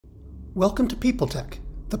Welcome to People Tech,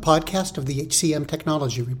 the podcast of the HCM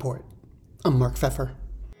Technology Report. I'm Mark Pfeffer.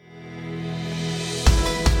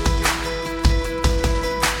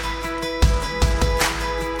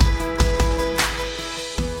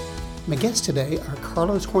 My guests today are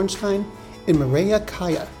Carlos Hornstein and Mireya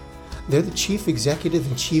Kaya. They're the Chief Executive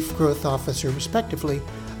and Chief Growth Officer, respectively,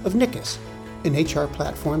 of Nycus, an HR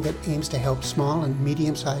platform that aims to help small and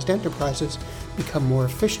medium-sized enterprises become more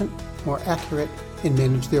efficient, more accurate, and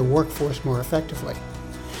manage their workforce more effectively.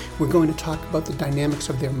 We're going to talk about the dynamics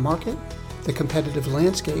of their market, the competitive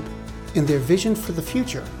landscape, and their vision for the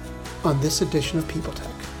future on this edition of People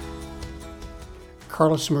Tech.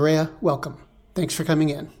 Carlos and Mireya, welcome. Thanks for coming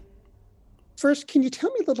in. First, can you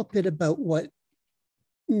tell me a little bit about what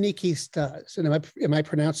Nycus does? And am I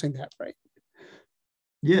pronouncing that right?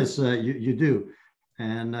 Yes, you do.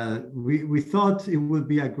 And we thought it would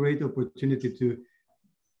be a great opportunity to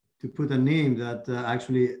put a name that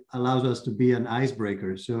actually allows us to be an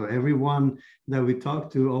icebreaker. So everyone that we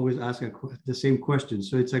talk to always asks the same question.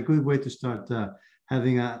 So it's a good way to start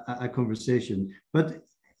having a conversation. But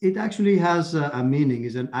it actually has a meaning,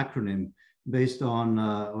 is an acronym based on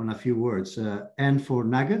a few words. N for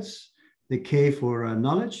nuggets, the K for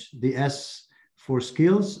knowledge, the S for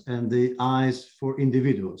skills, and the I's for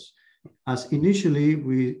individuals. As initially,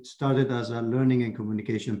 we started as a learning and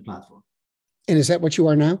communication platform. And is that what you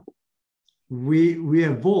are now? We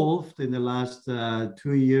evolved in the last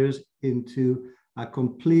 2 years into a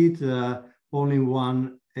complete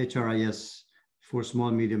all-in-one HRIS for small,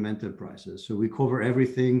 medium enterprises. So we cover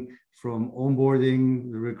everything from onboarding,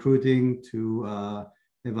 recruiting, to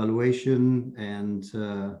evaluation,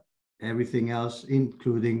 and everything else,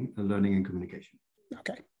 including learning and communication.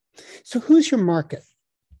 Okay. So who's your market?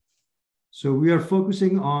 So we are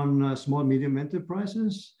focusing on small, medium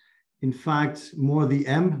enterprises. In fact, more the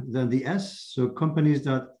M than the S. So companies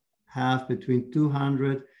that have between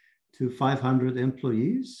 200 to 500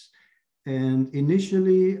 employees. And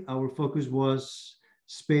initially, our focus was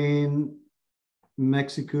Spain,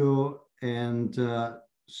 Mexico, and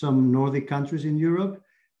some Nordic countries in Europe.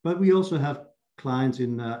 But we also have clients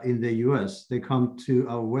in the US. They come to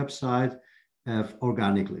our website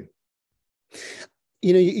organically.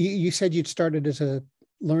 You know, you said you'd started as a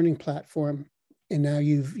learning platform, and now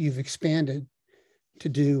you've expanded to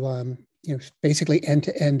do basically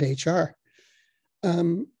end-to-end HR.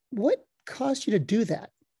 What caused you to do that?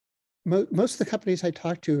 Most of the companies I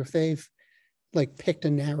talk to, if they've picked a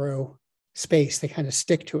narrow space, they kind of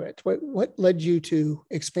stick to it. What led you to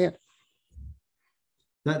expand?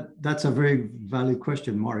 That's a very valid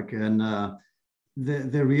question, Mark. And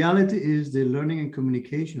the reality is the learning and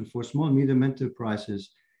communication for small and medium enterprises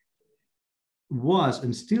was,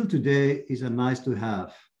 and still today, is a nice to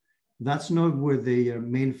have. That's not where the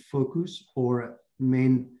main focus or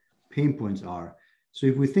main pain points are. So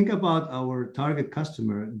if we think about our target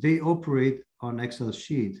customer, they operate on Excel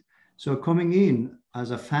sheet. So coming in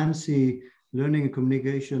as a fancy learning and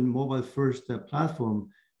communication mobile first platform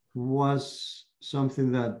was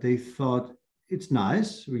something that they thought, it's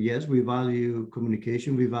nice. Yes, we value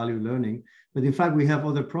communication, we value learning, but in fact, we have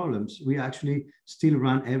other problems. We actually still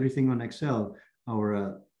run everything on Excel,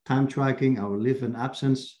 our time tracking, our leave and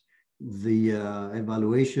absence, the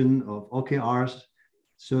evaluation of OKRs.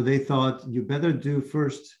 So they thought you better do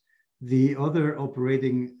first the other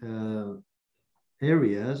operating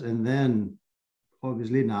areas, and then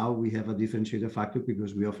obviously now we have a differentiator factor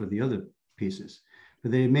because we offer the other pieces.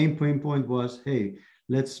 But the main pain point was, hey,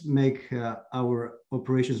 let's make our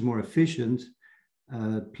operations more efficient.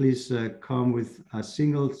 Please come with a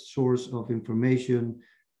single source of information,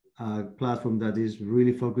 platform that is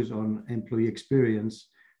really focused on employee experience.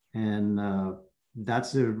 And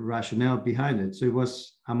that's the rationale behind it. So it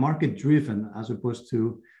was a market-driven as opposed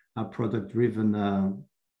to a product-driven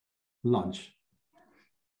launch.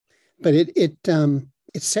 But it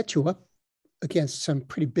set you up against some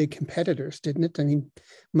pretty big competitors, didn't it? I mean,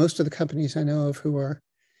 most of the companies I know of who are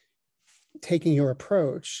taking your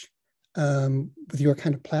approach with your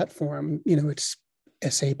kind of platform, it's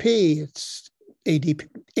SAP, it's ADP,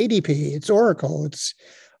 it's Oracle, it's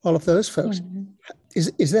all of those folks. Mm-hmm.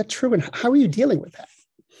 Is that true? And how are you dealing with that?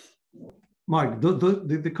 Mark,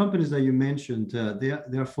 the companies that you mentioned,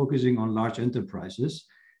 they are focusing on large enterprises,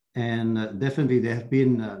 and definitely they have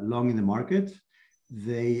been long in the market.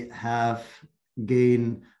 They have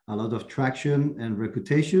gained a lot of traction and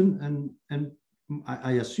reputation, and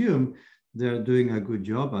I assume they're doing a good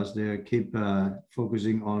job as they keep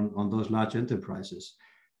focusing on those large enterprises.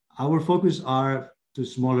 Our focus are to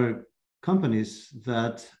smaller companies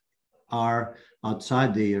that are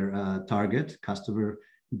outside their target customer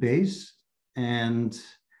base, and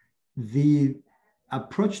The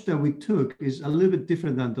approach that we took is a little bit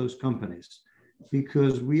different than those companies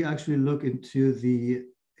because we actually look into the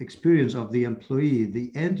experience of the employee,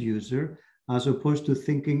 the end user, as opposed to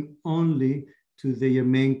thinking only to the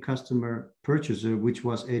main customer purchaser, which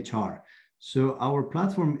was HR. So our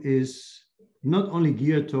platform is not only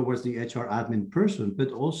geared towards the HR admin person,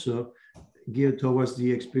 but also geared towards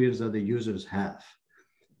the experience that the users have.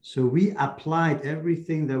 So we applied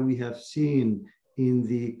everything that we have seen in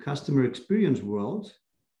the customer experience world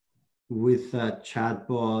with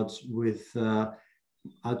chatbots, with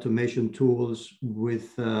automation tools,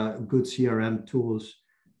 with good CRM tools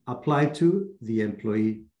applied to the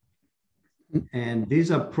employee. And this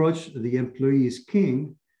approach, the employee is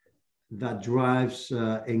king, that drives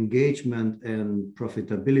engagement and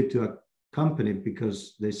profitability to a company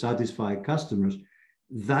because they satisfy customers.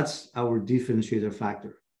 That's our differentiator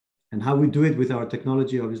factor. And how we do it with our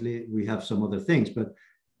technology, obviously, we have some other things, but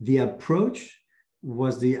the approach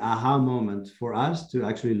was the aha moment for us to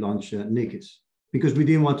actually launch Nikis, because we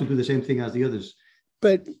didn't want to do the same thing as the others.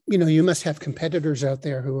 But, you must have competitors out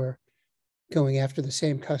there who are going after the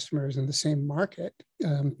same customers in the same market,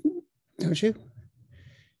 don't you?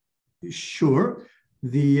 Sure.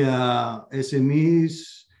 The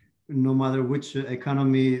SMEs, no matter which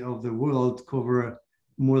economy of the world, cover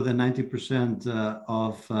more than 90%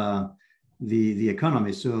 of the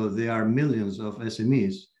economy. So there are millions of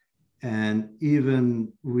SMEs. And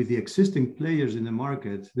even with the existing players in the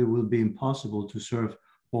market, it will be impossible to serve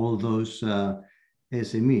all those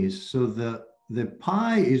SMEs. So the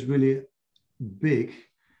pie is really big,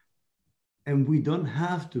 and we don't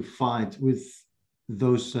have to fight with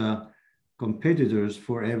those competitors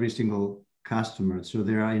for every single customer. So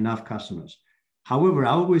there are enough customers. However,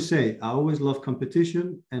 I always love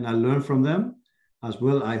competition, and I learn from them as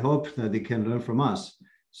well. I hope that they can learn from us.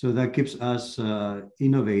 So that keeps us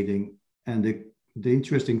innovating. And the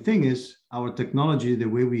interesting thing is our technology, the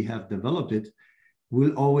way we have developed it,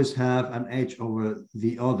 will always have an edge over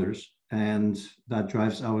the others. And that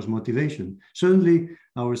drives our motivation. Certainly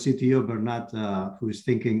our CTO, Bernat, who is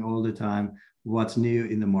thinking all the time what's new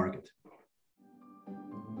in the market.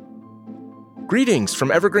 Greetings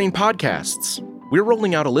from Evergreen Podcasts. We're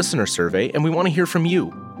rolling out a listener survey, and we want to hear from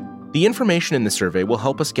you. The information in the survey will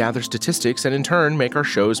help us gather statistics and in turn make our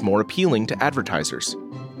shows more appealing to advertisers.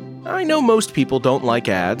 I know most people don't like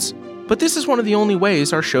ads, but this is one of the only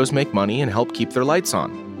ways our shows make money and help keep their lights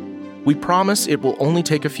on. We promise it will only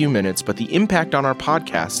take a few minutes, but the impact on our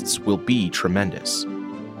podcasts will be tremendous.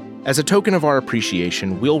 As a token of our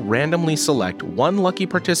appreciation, we'll randomly select one lucky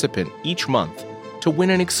participant each month to win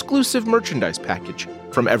an exclusive merchandise package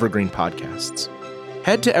from Evergreen Podcasts.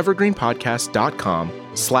 Head to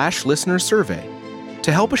evergreenpodcast.com/listenersurvey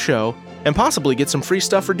to help a show and possibly get some free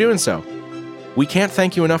stuff for doing so. We can't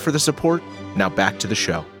thank you enough for the support. Now back to the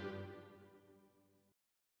show.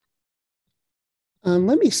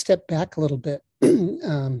 Let me step back a little bit.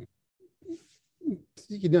 Not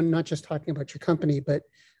just talking about your company, but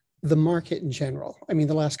the market in general. I mean,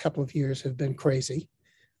 the last couple of years have been crazy.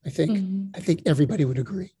 I think everybody would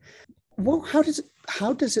agree. Well, how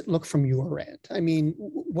does it look from your end? I mean,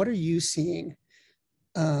 what are you seeing,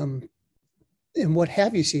 and what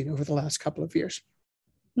have you seen over the last couple of years?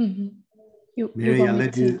 Mm-hmm. Mary, I'll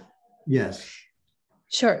let you. Yes.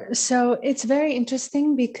 Sure. So it's very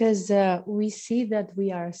interesting because we see that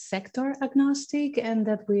we are sector agnostic and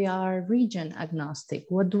that we are region agnostic.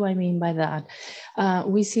 What do I mean by that?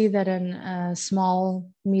 We see that a small,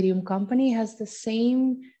 medium company has the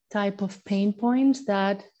same type of pain points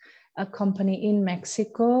that a company in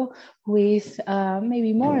Mexico with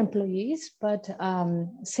maybe more employees, but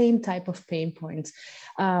same type of pain points.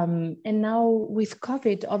 And now with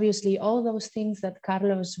COVID, obviously, all those things that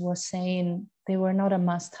Carlos was saying, they were not a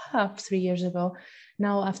must-have 3 years ago.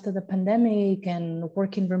 Now, after the pandemic and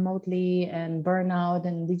working remotely and burnout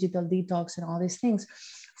and digital detox and all these things,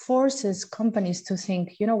 forces companies to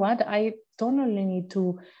think, you know what, I don't only need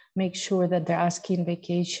to make sure that they're asking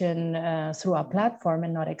vacation through a platform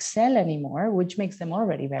and not Excel anymore, which makes them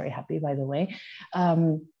already very happy, by the way.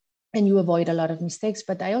 And you avoid a lot of mistakes,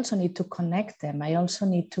 but I also need to connect them. I also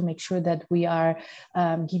need to make sure that we are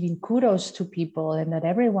giving kudos to people and that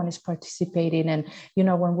everyone is participating. And, you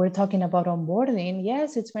know, when we're talking about onboarding,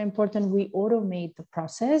 yes, it's very important we automate the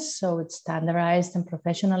process so it's standardized and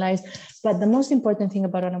professionalized. But the most important thing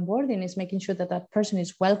about an onboarding is making sure that that person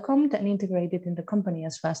is welcomed and integrated in the company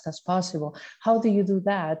as fast as possible. How do you do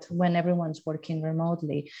that when everyone's working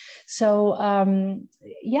remotely? So,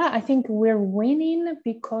 I think we're winning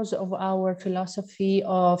because of our philosophy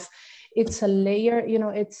of it's a layer, you know,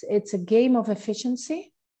 it's a game of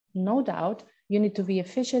efficiency, no doubt. You need to be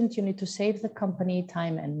efficient. You need to save the company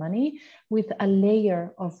time and money with a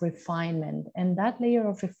layer of refinement. And that layer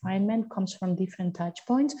of refinement comes from different touch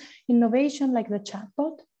points. Innovation like the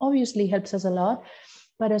chatbot obviously helps us a lot,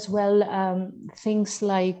 but as well, things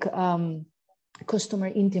like customer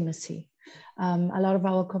intimacy. A lot of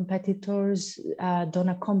our competitors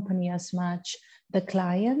don't accompany as much the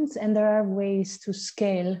clients, and there are ways to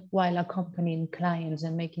scale while accompanying clients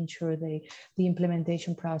and making sure the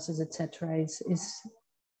implementation process, etc., is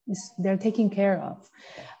they're taken care of.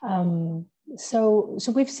 So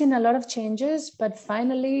we've seen a lot of changes, but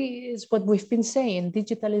finally is what we've been saying: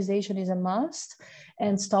 digitalization is a must,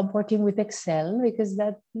 and stop working with Excel, because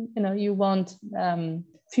that, you won't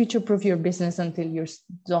future-proof your business until you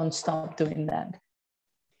don't stop doing that.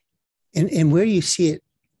 And where do you see it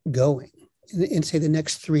going in, say, the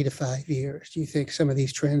next 3 to 5 years? Do you think some of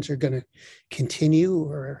these trends are going to continue,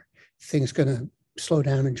 or are things going to slow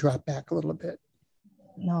down and drop back a little bit?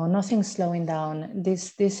 No, nothing's slowing down.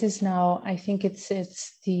 This is now, I think it's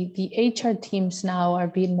the HR teams now are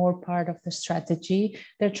being more part of the strategy.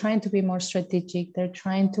 They're trying to be more strategic. They're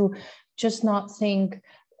trying to just not think,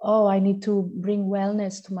 oh, I need to bring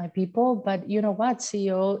wellness to my people. But you know what,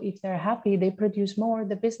 CEO, if they're happy, they produce more,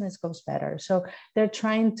 the business goes better. So they're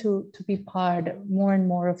trying to be part more and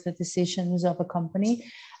more of the decisions of a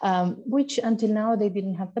company, which until now they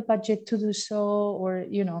didn't have the budget to do so, or,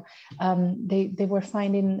 they were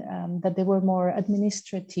finding that they were more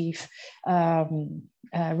administrative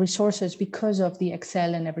resources because of the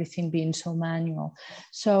Excel and everything being so manual.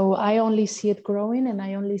 So I only see it growing, and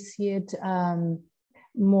I only see it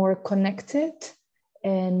more connected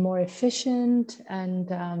and more efficient,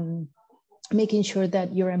 and making sure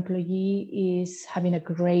that your employee is having a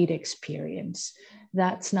great experience.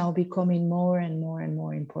 That's now becoming more and more and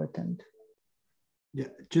more important. Yeah,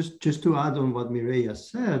 just to add on what Mireia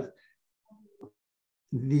said,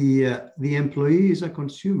 the employee is a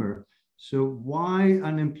consumer. So why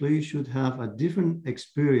an employee should have a different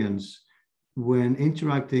experience when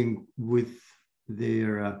interacting with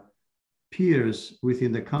their peers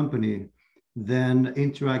within the company than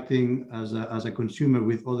interacting as a consumer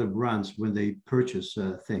with other brands when they purchase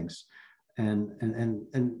things, and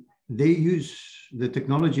they use the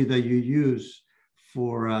technology that you use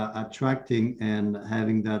for attracting and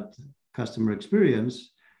having that customer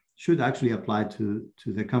experience should actually apply to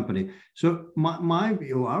the company. So my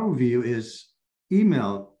view, our view is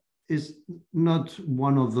email is not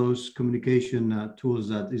one of those communication tools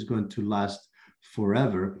that is going to last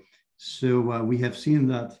forever. So we have seen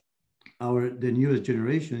that the newest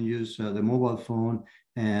generation use the mobile phone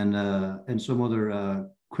and some other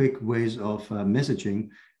quick ways of messaging,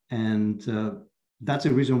 and that's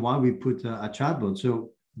the reason why we put a chatbot. So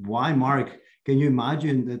why, Mark? Can you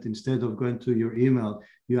imagine that instead of going to your email,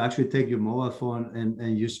 you actually take your mobile phone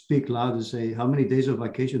and you speak loud and say, how many days of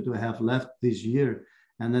vacation do I have left this year?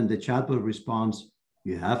 And then the chatbot responds,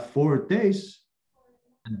 you have 4 days.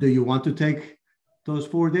 Do you want to take those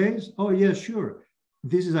 4 days? Oh, yeah, sure.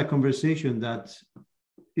 This is a conversation that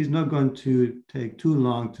is not going to take too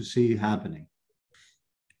long to see happening.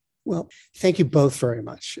 Well, thank you both very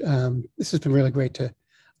much. This has been really great to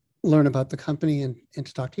learn about the company and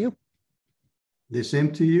to talk to you. The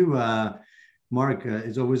same to you, Mark.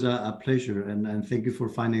 It's always a pleasure, and thank you for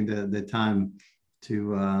finding the time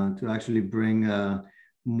to actually bring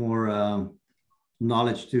more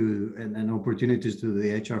knowledge to and opportunities to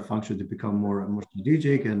the HR function to become more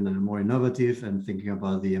strategic and more innovative and thinking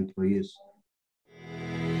about the employees.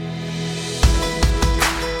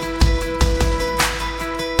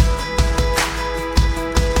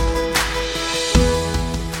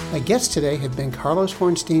 My guests today have been Carlos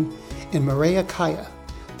Hornstein and Mireia Caya,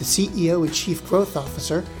 the CEO and Chief Growth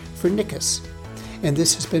Officer for Nickus. And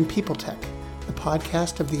this has been People Tech, the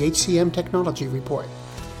podcast of the HCM Technology Report.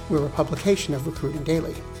 We're a publication of Recruiting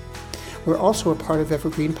Daily. We're also a part of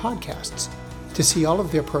Evergreen Podcasts. To see all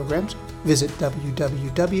of their programs, visit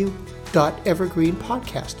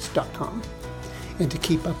www.evergreenpodcasts.com. And to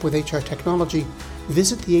keep up with HR technology,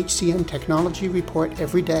 visit the HCM Technology Report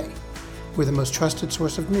every day. We're the most trusted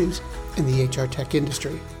source of news in the HR tech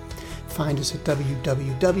industry. Find us at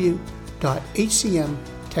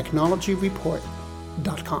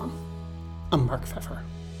www.hcmtechnologyreport.com. I'm Mark Pfeffer.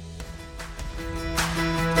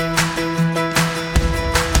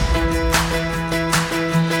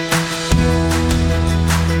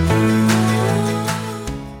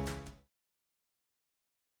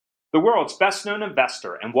 The world's best-known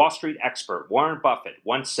investor and Wall Street expert Warren Buffett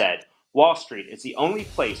once said, "Wall Street is the only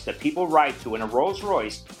place that people ride to in a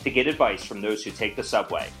Rolls-Royce to get advice from those who take the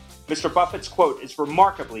subway." Mr. Buffett's quote is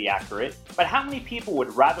remarkably accurate, but how many people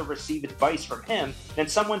would rather receive advice from him than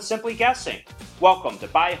someone simply guessing? Welcome to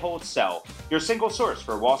Buy, Hold, Sell, your single source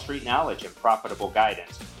for Wall Street knowledge and profitable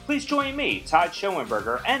guidance. Please join me, Todd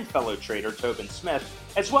Schoenberger, and fellow trader Tobin Smith,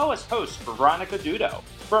 as well as host Veronica Dudo,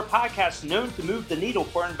 for a podcast known to move the needle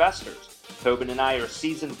for investors. Tobin and I are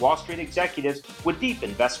seasoned Wall Street executives with deep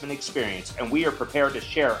investment experience, and we are prepared to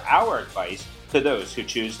share our advice to those who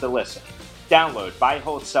choose to listen. Download Buy,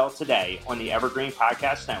 Hold, Sell today on the Evergreen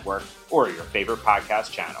Podcast Network or your favorite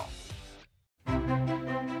podcast channel.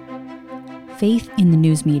 Faith in the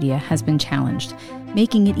news media has been challenged,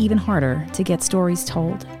 making it even harder to get stories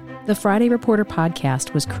told. The Friday Reporter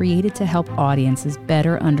podcast was created to help audiences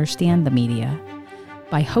better understand the media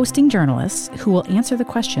by hosting journalists who will answer the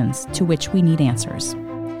questions to which we need answers.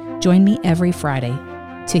 Join me every Friday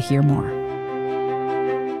to hear more.